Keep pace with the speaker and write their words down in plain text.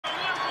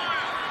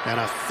And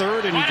a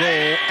 3rd and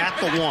goal at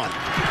the 1.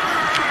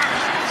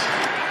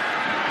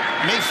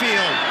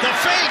 Mayfield, the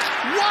fake,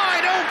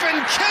 wide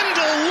open,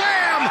 Kendall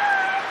Lamm.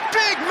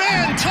 Big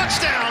man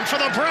touchdown for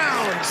the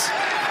Browns.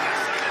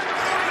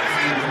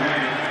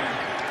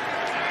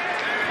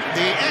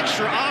 The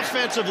extra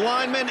offensive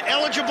lineman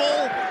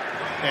eligible.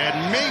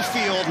 And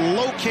Mayfield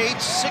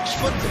locates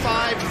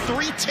 6'5",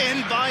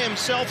 310 by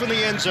himself in the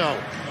end zone.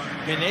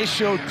 And they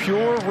showed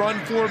pure run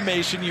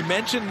formation. You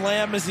mentioned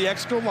Lamb as the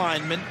extra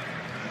lineman.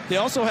 They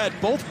also had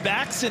both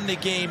backs in the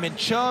game, and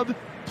Chubb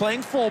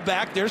playing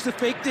fullback. There's the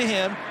fake to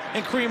him,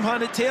 and Kareem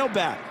Hunt at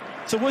tailback.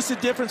 So what's the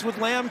difference with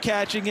Lamb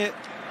catching it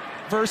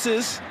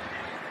versus,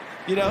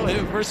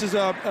 number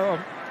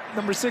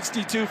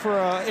 62 for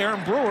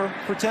Aaron Brewer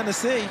for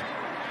Tennessee,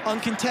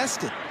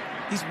 uncontested.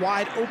 He's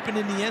wide open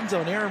in the end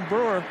zone. Aaron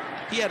Brewer,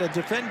 he had a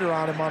defender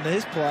on him on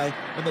his play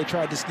when they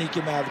tried to sneak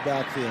him out of the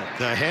backfield.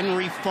 The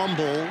Henry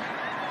fumble.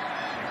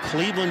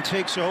 Cleveland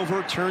takes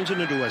over, turns it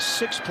into a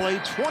 6-play,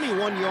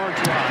 21-yard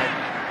drive.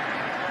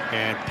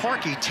 And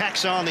Parkey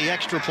tacks on the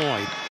extra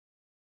point.